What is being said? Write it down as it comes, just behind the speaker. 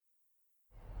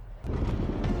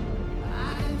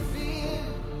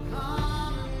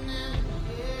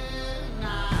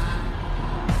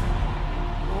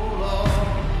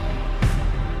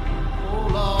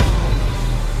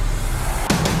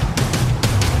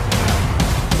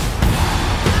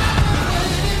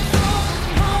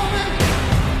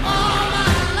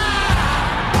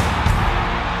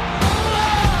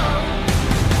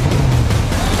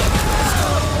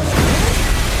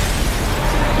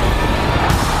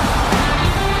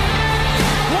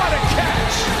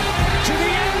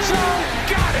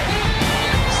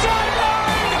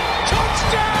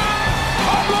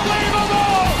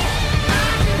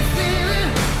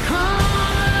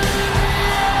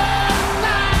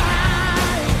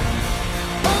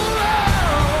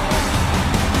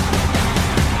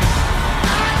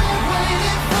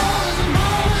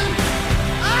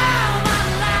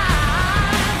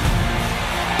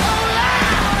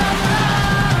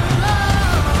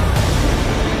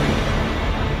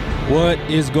What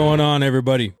is going on,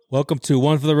 everybody? Welcome to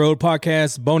One for the Road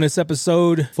podcast, bonus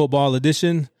episode, football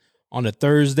edition on a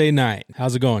Thursday night.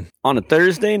 How's it going? On a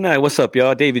Thursday night. What's up,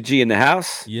 y'all? David G in the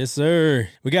house. Yes, sir.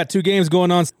 We got two games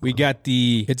going on. We got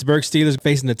the Pittsburgh Steelers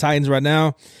facing the Titans right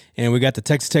now, and we got the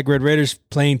Texas Tech Red Raiders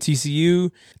playing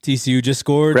TCU. TCU just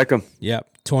scored. Wreck 'em. Yep.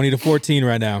 20-14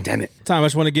 right now. Damn it. Tom, I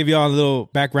just want to give y'all a little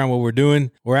background what we're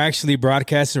doing. We're actually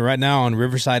broadcasting right now on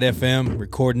Riverside FM,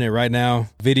 recording it right now.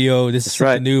 Video, this is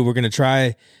something new we're going to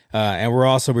try. And we're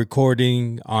also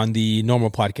recording on the normal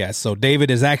podcast. So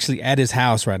David is actually at his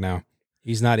house right now.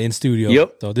 He's not in studio.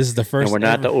 Yep. So this is the first. And we're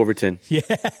not at the Overton. Yeah.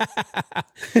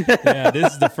 Yeah,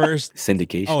 this is the first.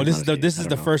 Syndication. Oh, this is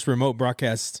the first remote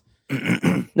broadcast.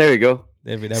 There you go.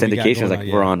 Syndication is like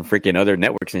on, we're on freaking other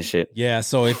networks and shit. Yeah,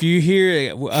 so if you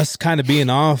hear us kind of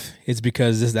being off, it's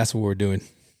because that's what we're doing.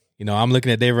 You know, I'm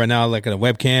looking at Dave right now like at a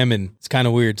webcam, and it's kind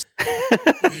of weird.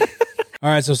 All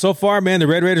right, so far, man, the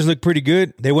Red Raiders look pretty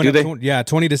good. They went up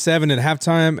 20-7 at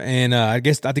halftime, and I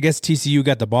guess TCU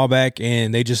got the ball back,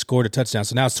 and they just scored a touchdown.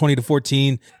 So now it's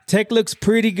 20-14. Tech looks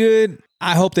pretty good.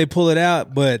 I hope they pull it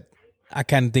out, but I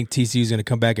kind of think TCU is going to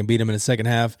come back and beat them in the second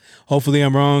half. Hopefully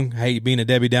I'm wrong. I hate being a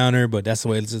Debbie Downer, but that's the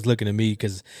way it's just looking at me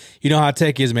because you know how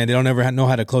Tech is, man. They don't ever know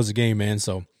how to close a game, man.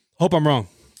 So hope I'm wrong.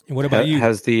 And what about you?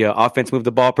 Has the offense moved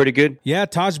the ball pretty good? Yeah,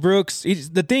 Taj Brooks.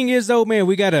 The thing is, though, man,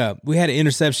 we had an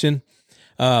interception,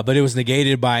 but it was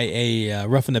negated by a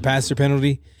roughing the passer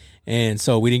penalty. And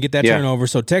so we didn't get that turnover.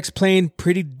 So Tech's playing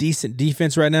pretty decent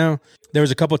defense right now. There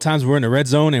was a couple of times we're in the red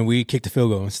zone and we kicked the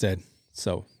field goal instead.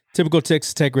 So typical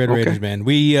Texas Tech Red Raiders, man.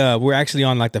 We're actually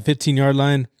on like the 15-yard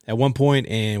line at one point,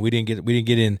 and we didn't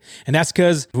get in, and that's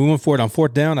because we went for it on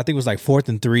fourth down. I think it was like 4th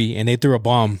and 3, and they threw a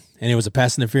bomb, and it was a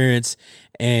pass interference,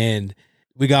 and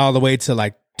we got all the way to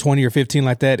like 20 or 15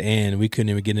 like that, and we couldn't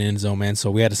even get in the end zone, man.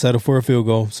 So we had to settle for a field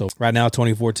goal. So right now,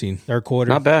 2014, third quarter.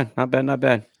 Not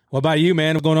bad. What about you,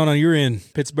 man? What's going on your end?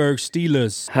 Pittsburgh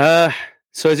Steelers.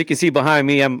 So as you can see behind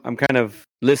me, I'm kind of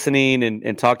listening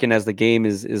and talking as the game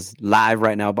is live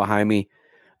right now behind me.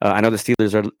 I know the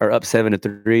Steelers are up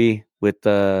 7-3 with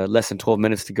less than 12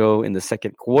 minutes to go in the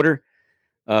second quarter.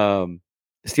 The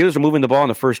Steelers are moving the ball on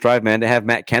the first drive, man. They have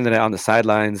Matt Canada on the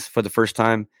sidelines for the first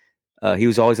time. He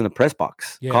was always in the press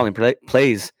box calling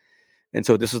plays. And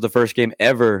so this was the first game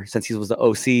ever since he was the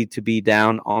OC to be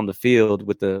down on the field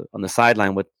on the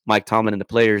sideline with Mike Tomlin and the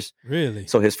players. Really?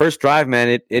 So his first drive,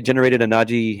 man, it generated a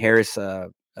Najee Harris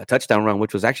a touchdown run,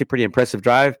 which was actually a pretty impressive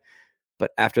drive.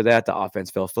 But after that, the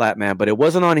offense fell flat, man. But it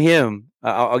wasn't on him.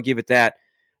 I'll give it that.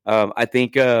 I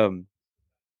think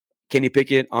Kenny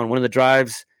Pickett on one of the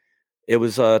drives, it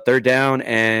was third down,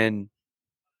 and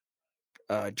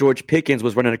George Pickens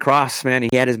was running across, man. He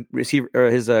had his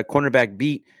cornerback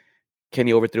beat.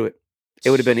 Kenny overthrew it. It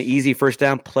would have been an easy first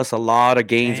down plus a lot of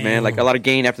gains, man. Like a lot of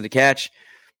gain after the catch.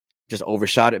 Just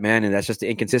overshot it, man. And that's just the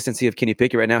inconsistency of Kenny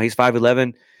Pickett right now. He's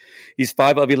 5'11". He's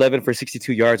 5 of 11 for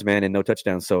 62 yards, man, and no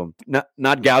touchdowns. So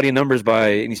not gaudy numbers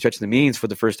by any stretch of the means for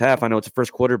the first half. I know it's the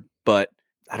first quarter, but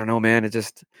I don't know, man. It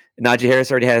just Najee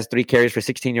Harris already has 3 carries for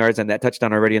 16 yards and that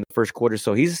touchdown already in the first quarter.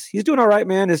 So he's doing all right,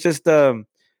 man. It's just I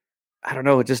don't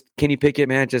know, just Kenny Pickett,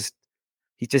 man.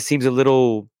 He just seems a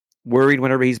little worried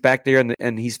whenever he's back there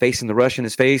and he's facing the rush in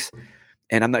his face.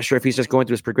 And I'm not sure if he's just going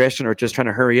through his progression or just trying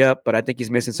to hurry up, but I think he's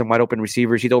missing some wide open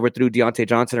receivers. He overthrew Deontay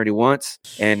Johnson already once,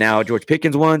 and now George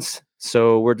Pickens once.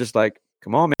 So we're just like,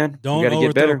 come on, man. Don't we got to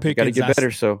get better. Pickens. We got to get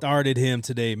better. So started him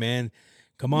today, man.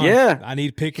 Come on. Yeah. I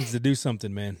need Pickens to do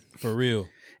something, man, for real.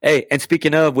 Hey, and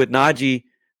speaking of, with Najee,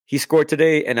 he scored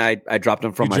today, and I dropped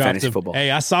him from my fantasy football. Hey,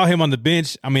 I saw him on the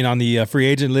bench. I mean, on the free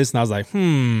agent list, and I was like,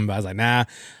 I was like, nah,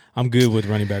 I'm good with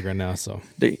running back right now. So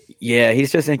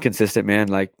he's just inconsistent, man.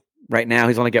 Like right now,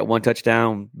 he's only got 1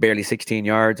 touchdown, barely 16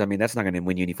 yards. I mean, that's not going to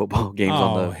win you any football games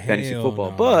on the fantasy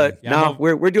football. No. But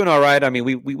we're doing all right. I mean,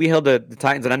 we held the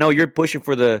Titans, and I know you're pushing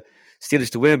for the Steelers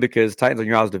to win because Titans are in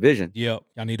your all's division. Yep,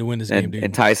 y'all need to win this game, dude.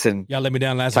 And Tyson, y'all let me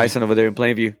down last Tyson week. over there in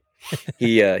Plainview.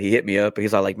 He hit me up.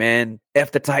 He's all like, man,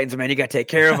 F the Titans, man. You got to take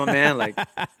care of them, man. Like,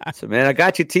 so, man, I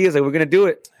got you, T. I was like, we're going to do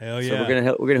it. Hell yeah.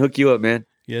 So we're gonna hook you up, man.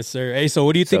 Yes, sir. Hey, so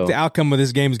what do you think the outcome of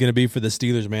this game is going to be for the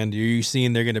Steelers, man? Are you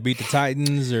seeing they're going to beat the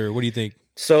Titans, or what do you think?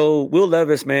 So Will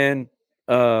Levis, man,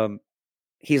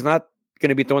 he's not going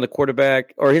to be throwing the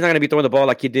quarterback, or he's not going to be throwing the ball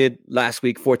like he did last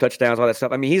week, 4 touchdowns, all that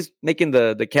stuff. I mean, he's making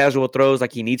the casual throws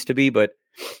like he needs to be, but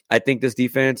I think this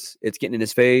defense, it's getting in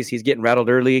his face. He's getting rattled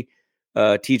early.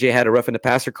 TJ had a roughing the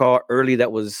passer call early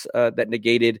that was that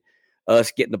negated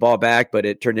us getting the ball back, but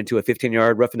it turned into a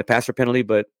 15-yard roughing the passer penalty,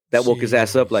 but that woke his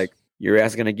ass up like, your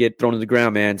ass is going to get thrown to the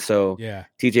ground, man. So yeah,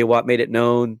 TJ Watt made it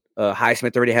known.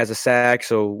 Highsmith already has a sack,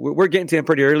 so we're getting to him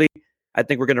pretty early. I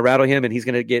think we're going to rattle him, and he's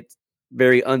going to get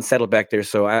very unsettled back there.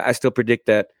 So I still predict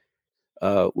that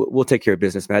we'll take care of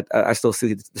business, man. I still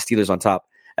see the Steelers on top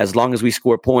as long as we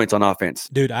score points on offense.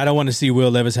 Dude, I don't want to see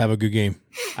Will Levis have a good game.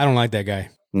 I don't like that guy.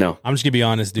 No. I'm just going to be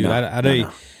honest, dude.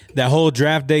 No. That whole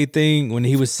draft day thing, when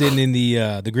he was sitting in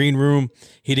the green room,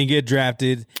 he didn't get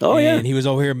drafted. Oh, and he was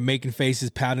over here making faces,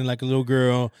 pouting like a little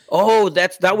girl. Oh,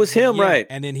 that was him, right?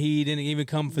 And then he didn't even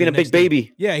come for being the a next big baby.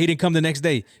 Day. Yeah, he didn't come the next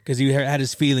day because he had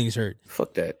his feelings hurt.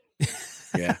 Fuck that.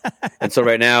 Yeah. And so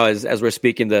right now, as we're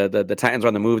speaking, the Titans are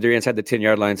on the move. They're inside the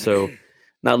 10-yard line, so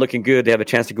not looking good. They have a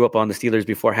chance to go up on the Steelers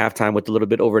before halftime with a little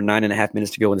bit over 9.5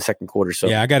 minutes to go in the second quarter. So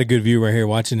yeah, I got a good view right here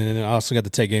watching it, and I also got the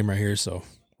Tech game right here, so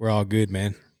we're all good,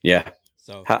 man. Yeah.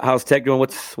 So how's Tech doing?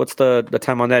 What's the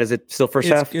time on that? Is it still first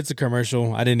half? It's a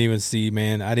commercial. I didn't even see,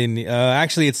 man. I didn't.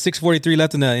 Actually, it's 6:43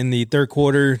 left in the third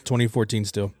quarter. 2014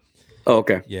 still. Oh,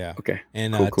 okay. Yeah. Okay.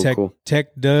 And cool.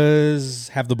 Tech does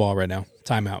have the ball right now.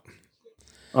 Timeout.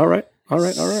 All right.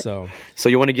 So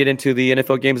you want to get into the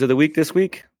NFL games of the week this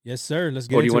week? Yes, sir. Let's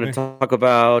get. Or do you want to talk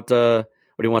about?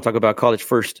 Or do you want to talk about college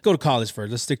first? Go to college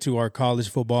first. Let's stick to our college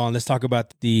football and let's talk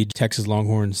about the Texas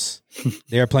Longhorns.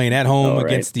 They are playing at home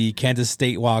against the Kansas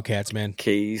State Wildcats, man.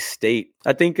 K-State.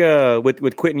 I think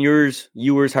with Quentin Ewers,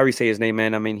 however you say his name,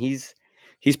 man. I mean, he's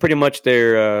pretty much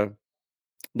their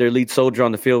lead soldier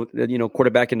on the field.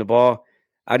 Quarterbacking the ball.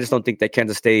 I just don't think that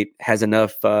Kansas State has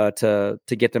enough to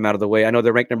get them out of the way. I know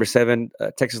they're ranked number 7.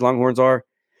 Texas Longhorns are,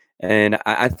 and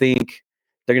I think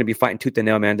they're going to be fighting tooth and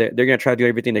nail, man. They're going to try to do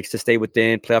everything to stay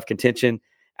within playoff contention.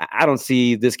 I don't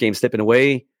see this game slipping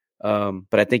away,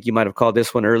 but I think you might have called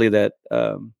this one early that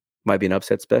might be an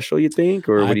upset special, you think?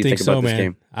 Or what do you think about this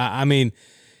game? I mean,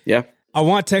 yeah. I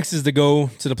want Texas to go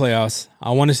to the playoffs.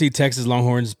 I want to see Texas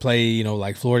Longhorns play,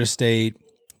 like Florida State,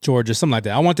 Georgia, something like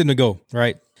that. I want them to go,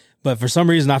 right? But for some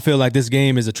reason, I feel like this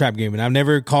game is a trap game, and I've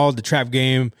never called the trap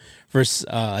game versus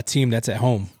a team that's at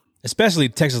home. Especially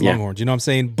Texas Longhorns, you know what I'm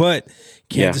saying? But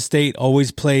Kansas State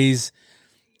always plays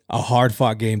a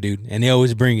hard-fought game, dude, and they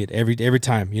always bring it every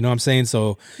time. You know what I'm saying?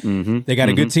 So they got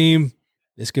a good team.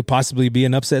 This could possibly be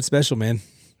an upset special, man.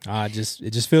 It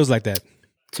just feels like that.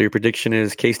 So your prediction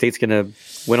is K-State's going to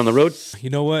win on the road?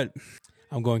 You know what?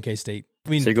 I'm going K-State. I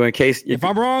mean, so you're going K-State. If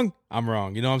I'm wrong, I'm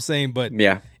wrong. You know what I'm saying? But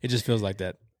it just feels like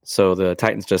that. So the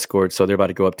Titans just scored, so they're about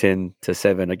to go up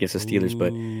 10-7 against the Steelers. But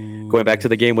going back to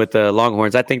the game with the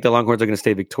Longhorns, I think the Longhorns are going to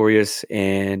stay victorious.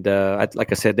 And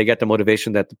like I said, they got the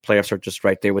motivation that the playoffs are just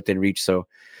right there within reach. So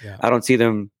I don't see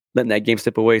them letting that game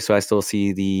slip away. So I still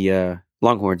see the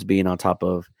Longhorns being on top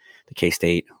of the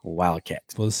K-State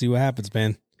Wildcats. We'll see what happens,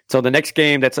 man. So the next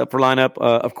game that's up for lineup,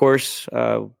 of course,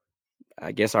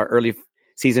 I guess our early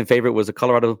season favorite was the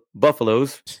Colorado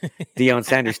Buffaloes, Deion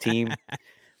Sanders' team.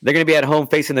 They're going to be at home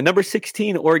facing the number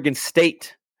 16 Oregon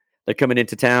State. They're coming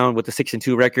into town with a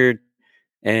 6-2 record,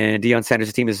 and Deion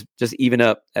Sanders' team is just even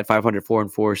up at 500,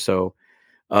 4-4. So,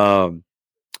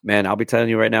 man, I'll be telling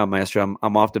you right now, Maestro,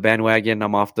 I'm off the bandwagon.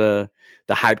 I'm off the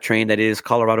hype train that is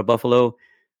Colorado Buffalo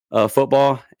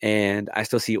football, and I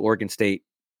still see Oregon State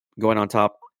going on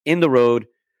top on the road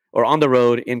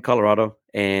in Colorado,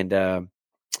 and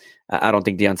I don't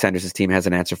think Deion Sanders' team has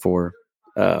an answer for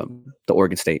the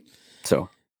Oregon State. So.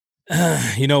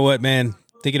 You know what, man?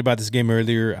 Thinking about this game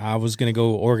earlier, I was going to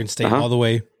go Oregon State all the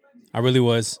way. I really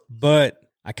was. But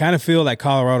I kind of feel like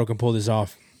Colorado can pull this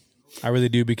off. I really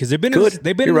do, because they've been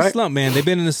in a slump, man. They've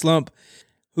been in a slump.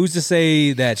 Who's to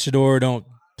say that Shedeur don't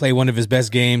play one of his best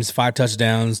games, 5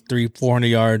 touchdowns, 400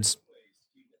 yards.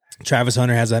 Travis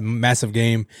Hunter has a massive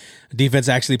game. Defense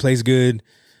actually plays good,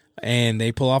 and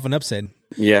they pull off an upset.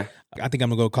 Yeah. I think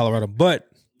I'm going to go Colorado. But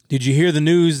did you hear the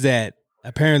news that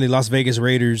apparently Las Vegas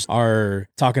Raiders are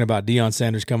talking about Deion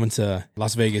Sanders coming to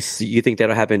Las Vegas? Do you think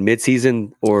that'll happen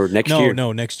mid-season or next year?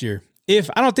 No, next year. I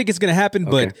don't think it's going to happen,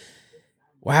 but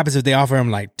what happens if they offer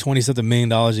him like $20-something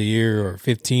million a year or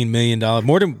 $15 million,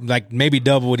 more than like maybe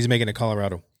double what he's making in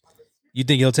Colorado? You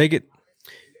think he'll take it?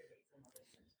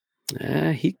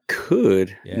 He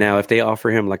could. Yeah. Now, if they offer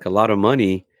him like a lot of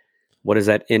money, what does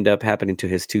that end up happening to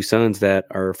his 2 sons that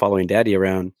are following daddy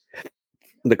around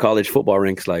the college football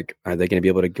ranks? Like, are they going to be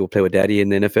able to go play with daddy in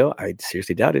the NFL? I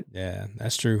seriously doubt it. Yeah,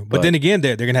 that's true. But then again,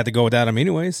 they're going to have to go without him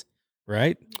anyways,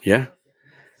 right? Yeah.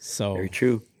 So very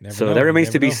true. So that remains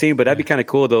to be seen, but that'd be kind of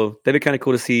cool though. That'd be kind of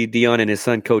cool to see Deion and his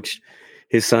son coach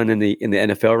his son in the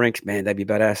NFL ranks. Man, that'd be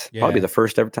badass. Yeah. Probably the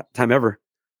first time ever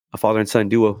a father and son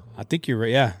duo. I think you're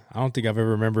right. Yeah. I don't think I've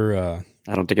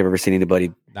ever seen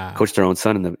anybody coach their own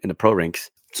son in the pro ranks.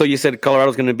 So you said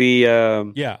Colorado's going to be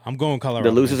Yeah, I'm going Colorado.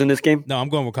 the losers in this game? No, I'm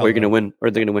going with Or you're Colorado. going to win?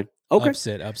 Or they're going to win? Okay.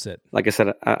 Upset. Like I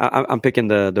said, I'm picking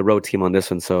the road team on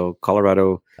this one. So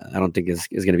Colorado, I don't think is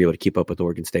going to be able to keep up with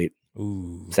Oregon State,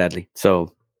 sadly.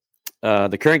 So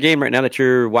the current game right now that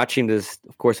you're watching is,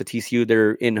 of course, the TCU.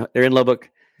 They're in Lubbock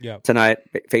tonight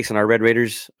facing our Red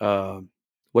Raiders.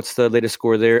 What's the latest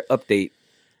score there? Update.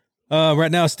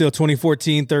 Right now, it's still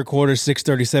 2014, third quarter,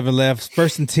 6:37 left.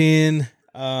 1st and 10.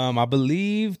 I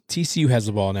believe TCU has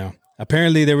the ball now.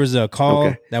 Apparently, there was a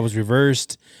call that was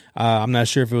reversed. I'm not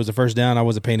sure if it was a first down. I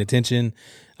wasn't paying attention.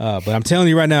 But I'm telling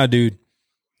you right now, dude,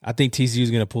 I think TCU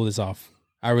is going to pull this off.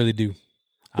 I really do.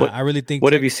 I really think.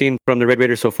 What have you seen from the Red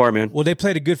Raiders so far, man? Well, they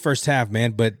played a good first half,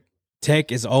 man, but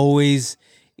Tech is always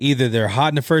either they're hot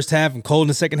in the first half and cold in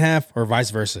the second half, or vice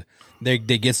versa. They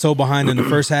get so behind in the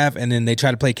first half, and then they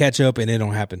try to play catch up, and it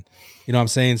don't happen. You know what I'm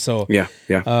saying? So yeah.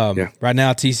 Right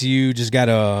now, TCU just got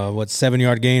a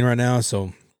 7-yard gain right now.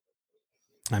 So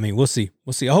I mean, we'll see.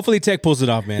 Hopefully, Tech pulls it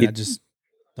off, man. I just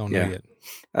don't know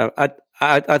yet.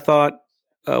 I thought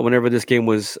whenever this game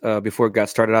was before it got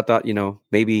started, I thought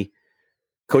maybe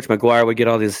Coach McGuire would get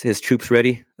all his troops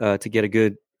ready to get a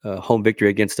good home victory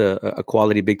against a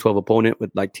quality Big 12 opponent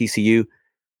with like TCU.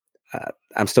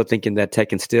 I'm still thinking that Tech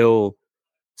can still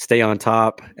stay on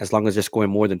top as long as they're scoring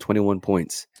more than 21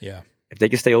 points. Yeah. If they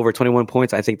can stay over 21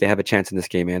 points, I think they have a chance in this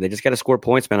game, man. They just got to score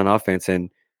points, man, on offense. And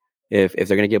if they're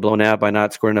going to get blown out by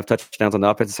not scoring enough touchdowns on the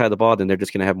offensive side of the ball, then they're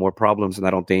just going to have more problems. And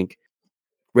I don't think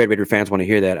Red Raider fans want to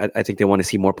hear that. I think they want to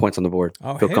see more points on the board.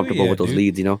 Feel comfortable with those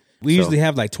leads, We usually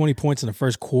have like 20 points in the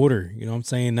first quarter. You know what I'm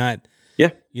saying?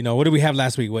 What did we have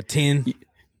last week? 10?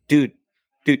 Dude,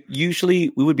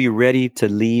 usually we would be ready to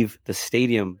leave the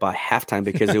stadium by halftime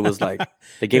because it was like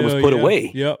the game was put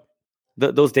away. Yep.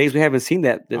 Those days we haven't seen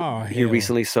that here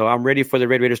recently. So I'm ready for the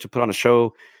Red Raiders to put on a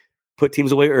show, put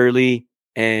teams away early,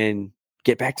 and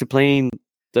get back to playing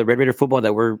the Red Raider football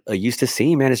that we're used to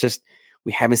seeing, man. It's just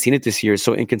we haven't seen it this year. It's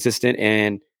so inconsistent,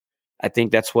 and I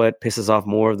think that's what pisses off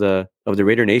more of the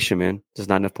Raider Nation, man. There's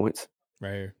not enough points.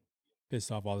 Right here.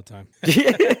 Pissed off all the time.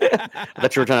 I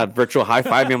thought you were trying to virtual high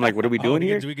five me. I'm like, what are we doing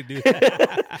here? We could do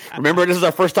that. Remember, this is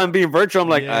our first time being virtual. I'm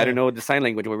like, I don't know the sign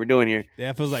language, what we're doing here. Yeah,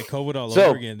 it feels like COVID all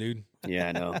over again, dude. Yeah,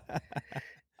 I know.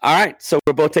 All right, so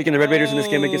we're both taking the Red Raiders in this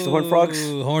game against the Horned Frogs.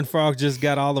 Horned Frogs just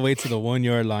got all the way to the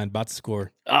 1-yard line, about to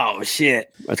score. Oh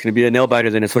shit, that's gonna be a nail biter.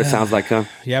 Then that's what it sounds like, huh?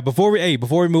 Yeah. Before we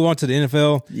move on to the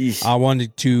NFL, I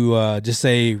wanted to just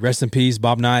say rest in peace,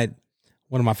 Bob Knight,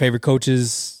 one of my favorite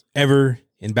coaches ever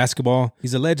in basketball.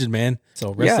 He's a legend, man.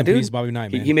 So rest in peace, Bobby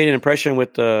Knight, man. He made an impression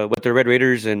with the Red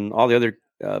Raiders and all the other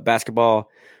basketball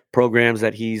programs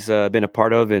that he's been a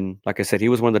part of. And like I said, he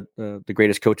was one of the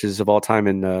greatest coaches of all time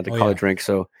in the college ranks.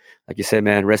 So like you said,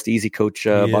 man, rest easy, Coach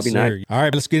Bobby Knight. All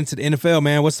right, let's get into the NFL,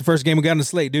 man. What's the first game we got on the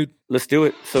slate, dude? Let's do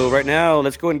it. So right now,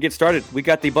 let's go ahead and get started. We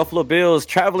got the Buffalo Bills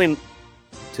traveling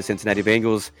to Cincinnati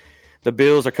Bengals. The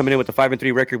Bills are coming in with a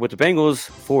 5-3 record with the Bengals,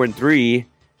 4-3.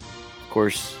 Of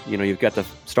course, you've got the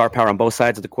star power on both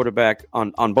sides of the quarterback,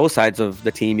 on both sides of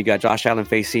the team. You got Josh Allen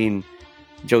facing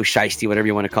Joe Shiesty, whatever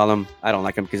you want to call him. I don't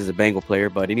like him because he's a Bengal player,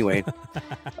 but anyway,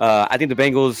 I think the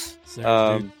Bengals,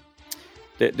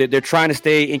 they're trying to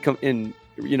stay in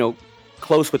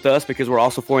close with us because we're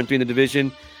also 4-3 in the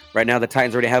division. Right now, the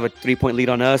Titans already have a 3-point lead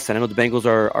on us, and I know the Bengals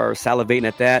are salivating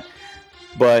at that.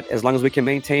 But as long as we can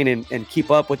maintain and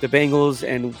keep up with the Bengals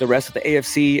and the rest of the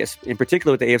AFC, in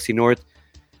particular with the AFC North,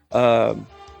 and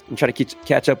try to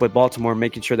catch up with Baltimore,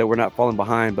 making sure that we're not falling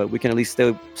behind, but we can at least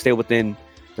stay within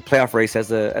the playoff race as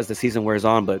the season wears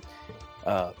on. But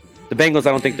the Bengals,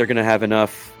 I don't think they're going to have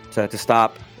enough to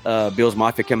stop Bills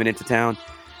Mafia coming into town.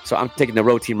 So I'm taking the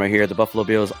road team right here, the Buffalo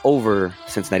Bills over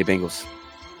Cincinnati Bengals.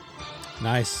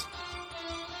 Nice.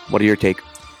 What are your take?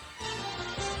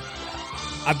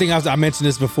 I think I mentioned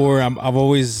this before.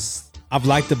 I've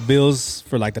liked the Bills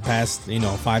for like the past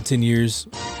 5-10 years.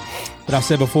 But I've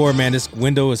said before, man, this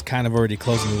window is kind of already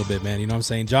closing a little bit, man. You know what I'm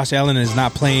saying? Josh Allen is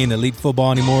not playing elite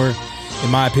football anymore,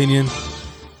 in my opinion.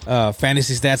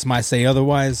 Fantasy stats might say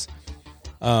otherwise.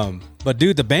 But,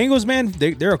 dude, the Bengals, man,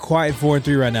 they're a quiet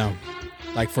 4-3 right now.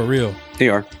 Like, for real. They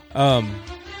are.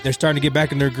 They're starting to get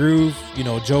back in their groove.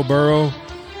 Joe Burrow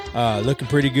looking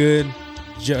pretty good.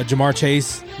 Jamar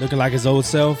Chase looking like his old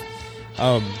self.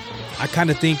 I kind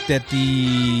of think that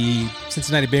the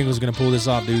Cincinnati Bengals are going to pull this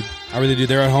off, dude. I really do.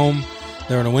 They're at home.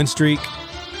 They're on a win streak.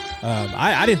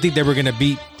 I didn't think they were going to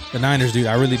beat the Niners, dude.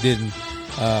 I really didn't.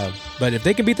 But if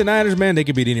they can beat the Niners, man, they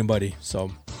can beat anybody.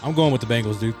 So I'm going with the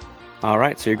Bengals, dude. All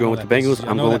right, so you're going with the Bengals.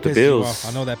 I'm going with the Bills.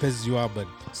 I know that pisses you off, but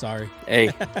sorry.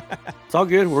 Hey, it's all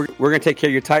good. We're gonna take care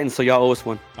of your Titans, so y'all owe us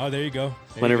one. Oh, there you go.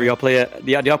 Whenever y'all play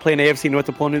do y'all play an AFC North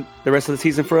opponent the rest of the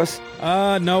season for us?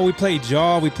 No, we played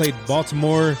we played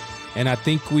Baltimore, and I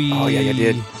think we. Oh yeah, you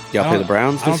did. Y'all play the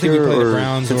Browns this year? I don't think we played the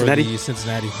Browns Cincinnati? or the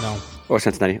Cincinnati. No. Or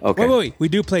Cincinnati. Okay. Wait. We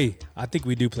do play. I think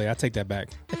we do play. I take that back.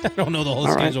 I don't know the whole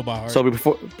schedule by heart.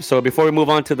 So before we move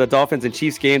on to the Dolphins and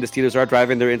Chiefs game, the Steelers are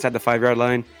driving. They're inside the 5-yard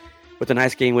line with a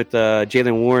nice game with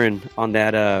Jaylen Warren on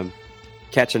that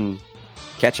catch and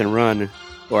run,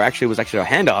 or actually it was a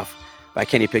handoff by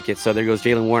Kenny Pickett. So there goes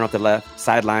Jaylen Warren off the left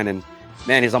sideline, and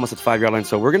man, he's almost at the 5-yard line.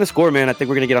 So we're gonna score, man. I think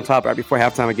we're gonna get on top right before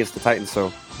halftime against the Titans.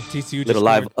 So TCU little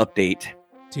live update.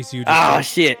 TCU.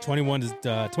 Shit. 21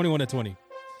 to 20.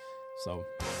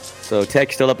 So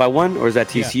Tech still up by 1, or is that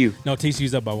TCU? Yeah. No,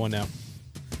 TCU's up by 1 now.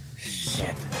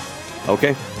 Shit.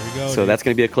 Okay. There we go. So that's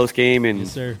going to be a close game. And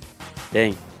yes, sir.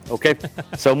 Dang. Okay.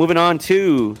 So moving on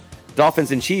to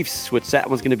Dolphins and Chiefs, which that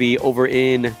one's going to be over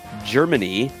in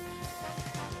Germany.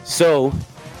 So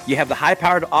you have the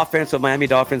high-powered offense of Miami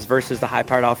Dolphins versus the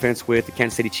high-powered offense with the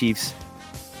Kansas City Chiefs.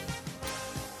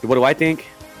 What do I think?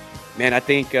 Man, I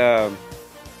think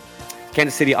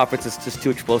Kansas City offense is just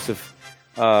too explosive.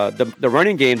 The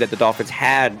running game that the Dolphins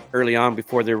had early on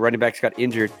before their running backs got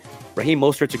injured. Raheem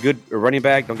Mostert's a good running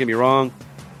back, don't get me wrong.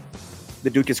 The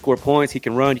dude can score points, he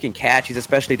can run, he can catch. He's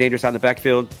especially dangerous out in the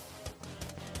backfield.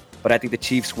 But I think the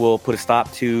Chiefs will put a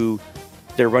stop to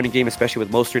their running game, especially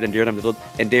with Mostert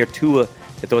and dare Tua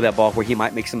to throw that ball where he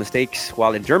might make some mistakes.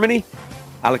 While in Germany,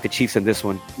 I like the Chiefs in this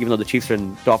one. Even though the Chiefs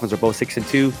and Dolphins are both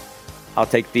 6-2, I'll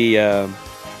take the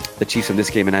Chiefs in this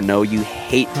game, and I know you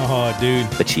hate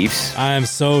the Chiefs. I am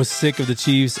so sick of the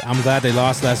Chiefs. I'm glad they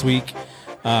lost last week.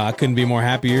 I couldn't be more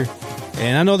happier.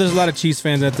 And I know there's a lot of Chiefs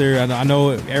fans out there. I know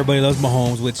everybody loves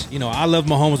Mahomes, which, I loved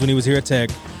Mahomes when he was here at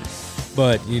Tech.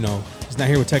 But, he's not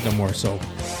here with Tech no more, so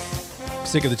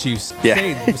sick of the Chiefs.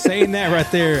 Yeah. Saying that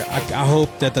right there, I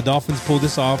hope that the Dolphins pull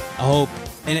this off. I hope.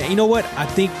 And you know what? I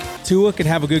think Tua can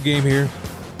have a good game here.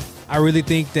 I really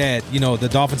think that, the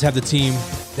Dolphins have the team.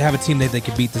 They have a team that they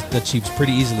can beat the Chiefs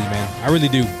pretty easily, man. I really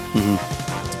do.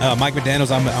 Mm-hmm. Mike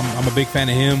McDaniels, I'm a big fan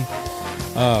of him.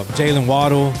 Jalen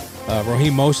Waddle,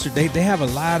 Raheem Mostert. They have a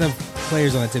lot of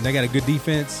players on that team. They got a good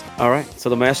defense. All right. So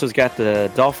the Masters got the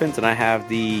Dolphins, and I have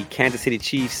the Kansas City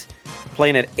Chiefs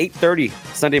playing at 8:30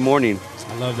 Sunday morning.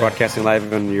 I love that. Broadcasting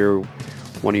live on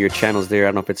one of your channels there. I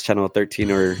don't know if it's channel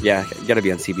 13 or, you got to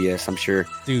be on CBS, I'm sure.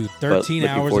 Dude, 13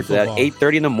 hours of football.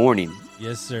 8:30 in the morning.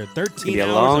 Yes, sir. 13 It's going to be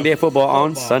a long day of football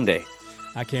on Sunday.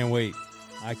 I can't wait.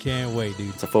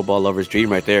 Dude. It's a football lover's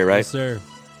dream right there, right? Yes, sir.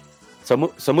 So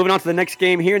moving on to the next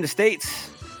game here in the States.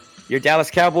 Your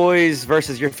Dallas Cowboys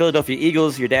versus your Philadelphia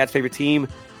Eagles, your dad's favorite team.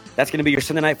 That's going to be your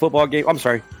Sunday night football game. I'm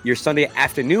sorry, your Sunday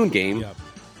afternoon game. Yep.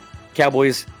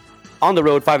 Cowboys on the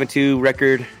road, 5-2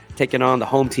 record, taking on the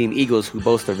home team Eagles, who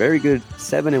boast a very good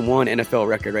 7-1 NFL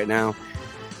record right now,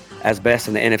 as best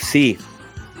in the NFC.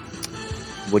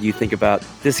 What do you think about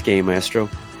this game, Maestro?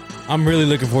 I'm really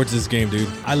looking forward to this game, dude.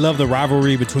 I love the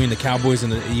rivalry between the Cowboys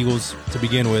and the Eagles to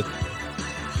begin with.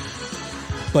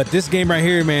 But this game right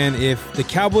here, man, if the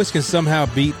Cowboys can somehow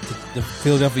beat the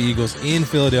Philadelphia Eagles in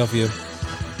Philadelphia,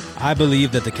 I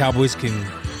believe that the Cowboys can.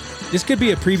 This could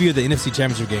be a preview of the NFC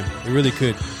Championship game. It really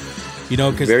could.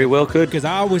 Because very well could. Because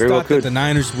I always thought that the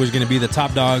Niners was going to be the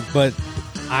top dog, but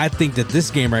I think that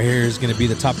this game right here is going to be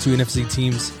the top 2 NFC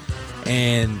teams.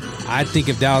 And I think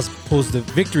if Dallas pulls the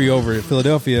victory over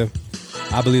Philadelphia,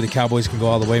 I believe the Cowboys can go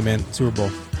all the way, man. Super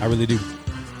Bowl. I really do.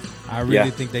 I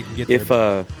really think they can get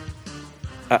there.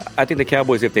 I think the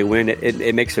Cowboys, if they win,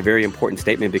 it makes a very important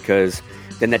statement, because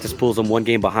then that just pulls them one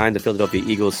game behind the Philadelphia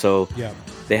Eagles. So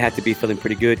they have to be feeling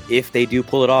pretty good if they do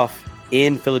pull it off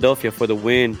in Philadelphia for the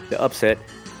win, the upset.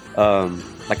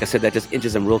 Like I said, that just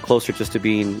inches them real closer just to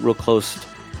being real close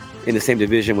in the same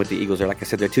division with the Eagles. Like I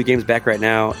said, they're 2 games back right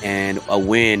now, and a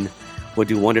win would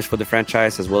do wonders for the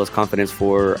franchise as well as confidence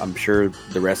for, I'm sure,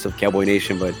 the rest of Cowboy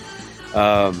Nation. But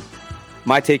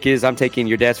my take is I'm taking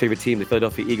your dad's favorite team, the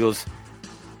Philadelphia Eagles,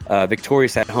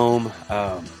 victorious at home.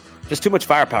 Just too much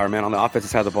firepower, man, on the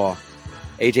offensive side of the ball.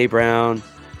 A.J. Brown,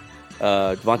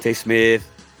 Devontae Smith.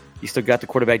 You still got the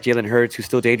quarterback, Jalen Hurts, who's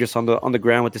still dangerous on the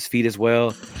ground with his feet as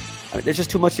well. I mean, there's just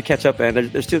too much to catch up, man.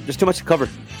 There's too much to cover.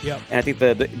 Yep. And I think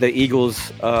the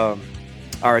Eagles are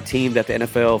a team that the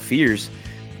NFL fears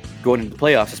going into the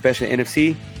playoffs, especially the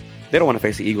NFC. They don't want to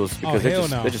face the Eagles because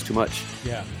they're just too much.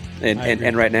 Yeah.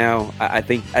 And right now, I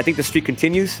think the streak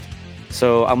continues.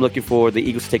 So I'm looking for the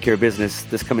Eagles to take care of business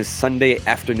this coming Sunday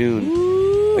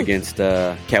afternoon against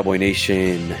Cowboy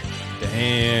Nation.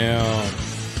 Damn.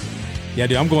 Yeah,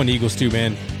 dude, I'm going to Eagles too,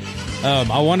 man.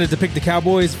 I wanted to pick the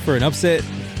Cowboys for an upset,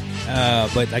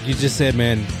 but like you just said,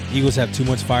 man, Eagles have too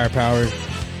much firepower.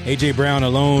 A.J. Brown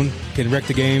alone can wreck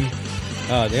the game.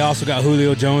 They also got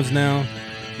Julio Jones now.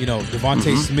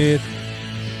 Devontae Smith,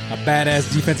 a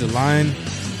badass defensive line.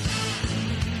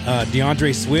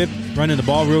 DeAndre Swift running the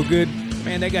ball real good.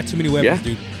 Man, they got too many weapons,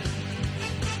 dude.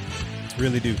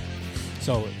 Really do.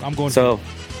 So I'm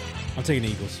taking the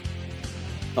Eagles.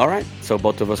 All right. So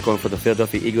both of us going for the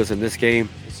Philadelphia Eagles in this game.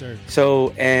 Yes, sir.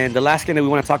 So, and the last game that we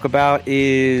want to talk about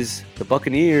is the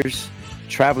Buccaneers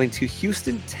traveling to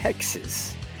Houston,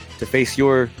 Texas to face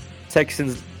your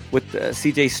Texans with the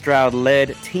C.J.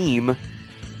 Stroud-led team.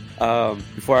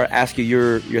 Before I ask you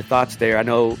your thoughts there, I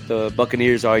know the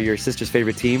Buccaneers are your sister's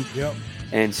favorite team. Yep.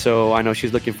 And so I know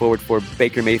she's looking forward for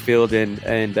Baker Mayfield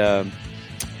and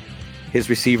his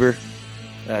receiver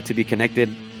to be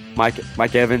connected,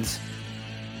 Mike Evans.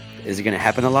 Is it going to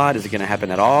happen a lot? Is it going to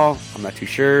happen at all? I'm not too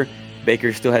sure.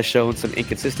 Baker still has shown some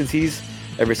inconsistencies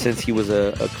ever since he was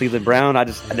a Cleveland Brown. I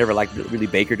never liked really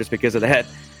Baker just because of that.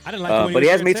 I didn't like but he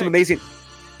has made some amazing.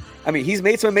 I mean, he's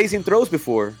made some amazing throws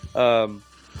before to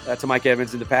Mike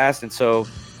Evans in the past, and so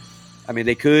I mean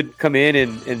they could come in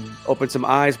and open some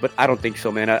eyes, but I don't think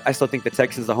so, man. I still think the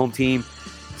Texans, the home team,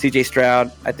 C.J.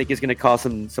 Stroud, I think is going to cause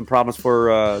some problems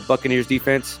for Buccaneers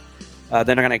defense. They're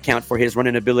not going to account for his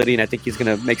running ability, and I think he's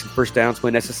going to make some first downs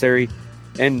when necessary.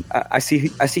 And I see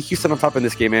Houston on top in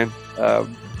this game, man.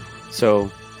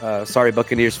 Sorry,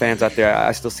 Buccaneers fans out there.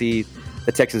 I still see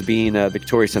the Texans being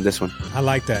victorious in this one. I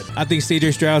like that. I think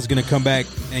C.J. Stroud's going to come back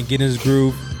and get in his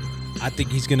groove. I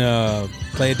think he's going to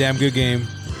play a damn good game.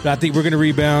 But I think we're going to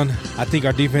rebound. I think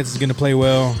our defense is going to play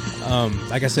well.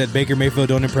 Like I said, Baker Mayfield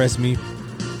don't impress me.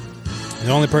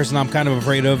 The only person I'm kind of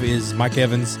afraid of is Mike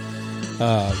Evans.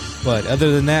 But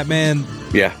other than that, man,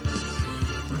 yeah,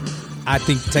 I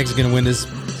think Texas is going to win this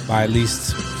by at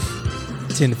least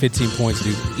 10 to 15 points,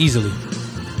 dude. Easily.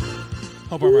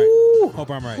 Hope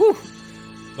I'm right. Woo.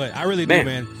 But I really do,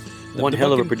 man. One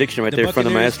hell of a prediction right there from the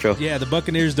maestro. Yeah, the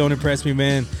Buccaneers don't impress me,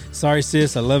 man. Sorry,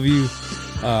 sis. I love you.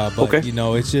 But, okay.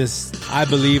 It's just, I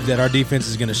believe that our defense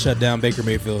is going to shut down Baker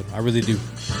Mayfield. I really do.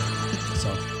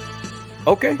 So,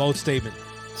 okay. Bold statement.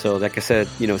 So, like I said,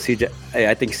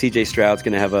 I think C.J. Stroud's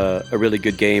going to have a really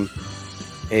good game.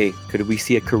 Hey, could we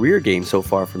see a career game so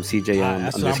far from C.J.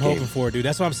 That's what I'm hoping for, dude.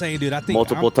 That's what I'm saying, dude. I think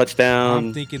multiple touchdown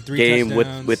I'm thinking 3 game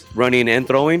touchdowns. with running and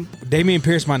throwing. Dameon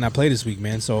Pierce might not play this week,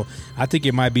 man. So I think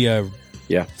it might be a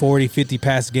 40-50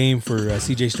 pass game for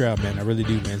C.J. Stroud, man. I really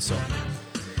do, man. So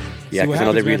yeah, because I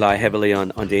know they rely heavily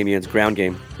on Dameon's ground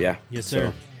game. Yeah. Yes,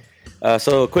 sir.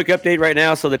 So a quick update right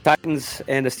now. So the Titans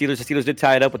and the Steelers did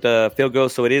tie it up with the field goal.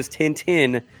 So it is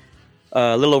 10-10,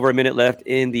 a little over a minute left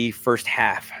in the first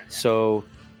half. So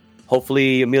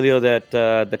hopefully, Emilio, that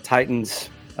the Titans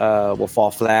will fall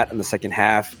flat in the second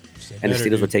half, and the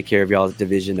Steelers will take care of y'all's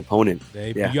division opponent.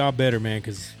 Y'all better, man.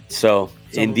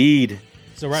 Indeed.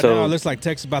 So now it looks like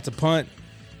Texas about to punt.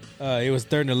 It was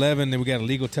 3rd and 11. Then we got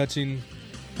illegal touching.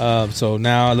 So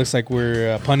now it looks like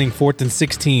we're punting 4th and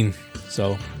 16.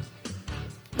 So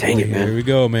dang it, man. Here we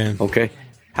go, man. Okay.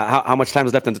 How much time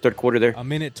is left in the third quarter there? A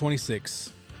minute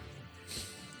 26.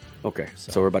 Okay,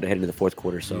 so we're about to head into the fourth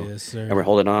quarter. So yes, sir. And we're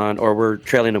holding on, or we're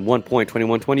trailing at 1 point,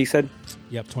 21-20, you said?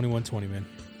 Yep, 21-20, man.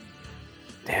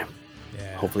 Damn.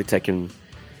 Yeah. Hopefully Tech can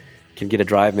get a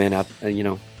drive, man, out,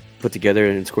 put together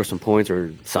and score some points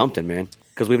or something, man.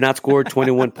 Because we've not scored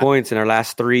 21 points in our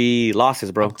last 3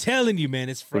 losses, bro. I'm telling you, man,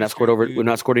 it's we've not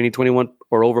scored any 21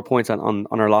 or over points on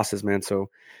our losses, man. So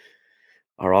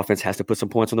our offense has to put some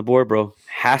points on the board, bro.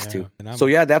 Has to. So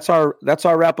yeah, that's our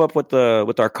wrap up with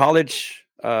our college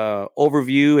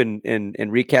overview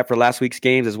and recap for last week's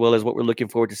games, as well as what we're looking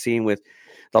forward to seeing with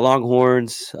the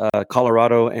Longhorns,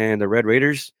 Colorado, and the Red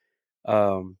Raiders.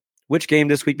 Which game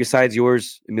this week besides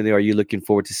yours, Emilio, are you looking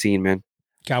forward to seeing, man?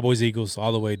 Cowboys, Eagles,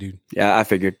 all the way, dude. Yeah, I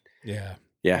figured. Yeah,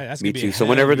 me too. So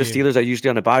whenever the Steelers are usually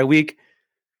on a bye week,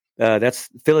 that's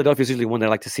Philadelphia's usually one that I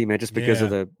like to see, man, just because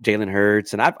of the Jalen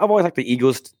Hurts. And I've always liked the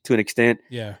Eagles to an extent.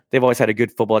 Yeah, they've always had a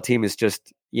good football team. It's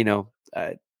just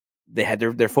they had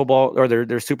their football or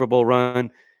their Super Bowl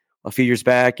run a few years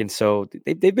back, and so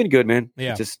they've been good, man.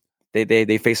 Yeah, just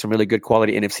they face some really good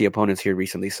quality NFC opponents here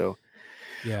recently. So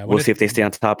yeah, we'll see if they stay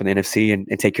on top in the NFC and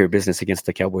take care of business against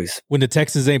the Cowboys. When the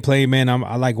Texans ain't playing, man,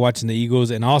 I like watching the Eagles,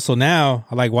 and also now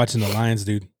I like watching the Lions,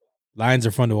 dude. Lions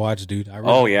are fun to watch, dude. I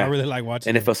really like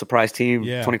watching. NFL surprise team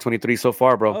 2023 so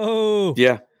far, bro. Oh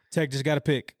yeah, Tech just got a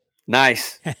pick.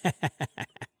 Nice.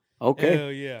 Okay.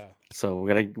 Hell yeah. So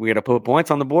we gotta put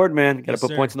points on the board, man. Gotta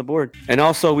put points on the board. And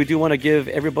also, we do want to give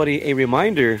everybody a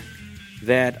reminder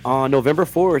that on November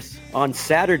 4th, on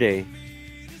Saturday,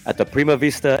 at the Prima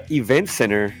Vista Event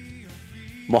Center.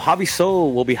 Mojave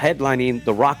Soul will be headlining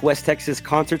the Rock West Texas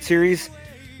concert series.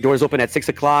 Doors open at 6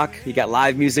 o'clock. You got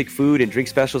live music, food, and drink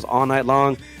specials all night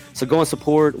long. So go and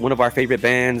support one of our favorite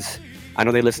bands. I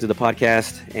know they listen to the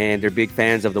podcast, and they're big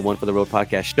fans of the One for the Road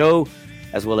podcast show,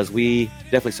 as well as we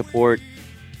definitely support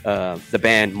the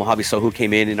band Mojave Soul, who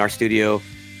came in our studio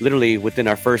literally within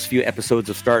our first few episodes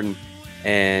of starting.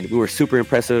 And we were super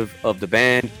impressive of the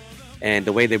band and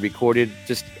the way they recorded,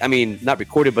 not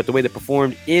recorded, but the way they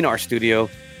performed in our studio.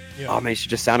 Yeah. Oh man, they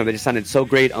just sounded so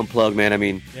great unplugged, man. I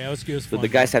mean, yeah, it was good. The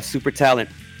guys have super talent.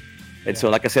 And so,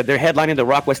 like I said, they're headlining the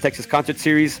Rock West Texas concert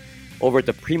series over at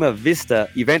the Prima Vista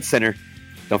Event Center.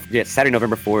 Don't forget, Saturday,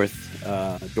 November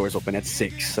 4th, doors open at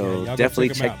 6. So definitely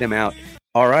check them out.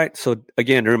 All right. So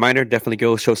again, a reminder, definitely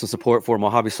go show some support for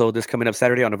Mojave Soul this coming up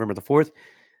Saturday on November the 4th.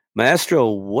 Maestro,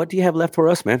 what do you have left for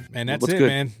us, man? And that's What's it, good?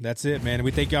 Man. That's it, man.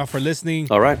 We thank y'all for listening.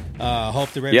 All right. Hope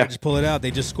the Red Raiders pull it out.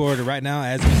 They just scored it right now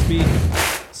as we speak.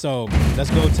 So let's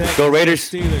go, Tech. Let's go, Raiders.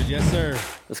 Steelers, yes, sir.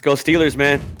 Let's go, Steelers,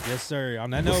 man. Yes, sir. On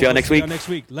that note, see y'all next week. Next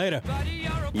week. Later.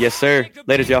 Yes, sir.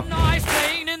 Later, y'all.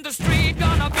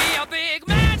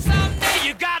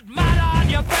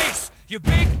 You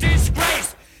big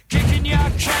disgrace, kicking your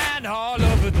can all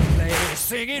over the place,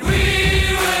 singing, we will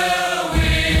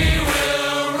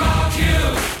rock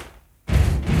you.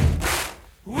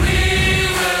 We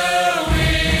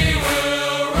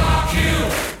will rock you.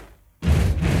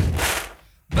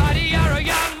 Buddy, you're a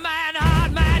young man,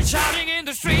 hard man, shouting in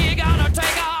the street, you're gonna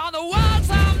take on the world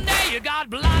someday. You got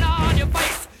blood on your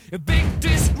face, a big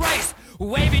disgrace,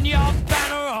 waving your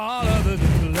banner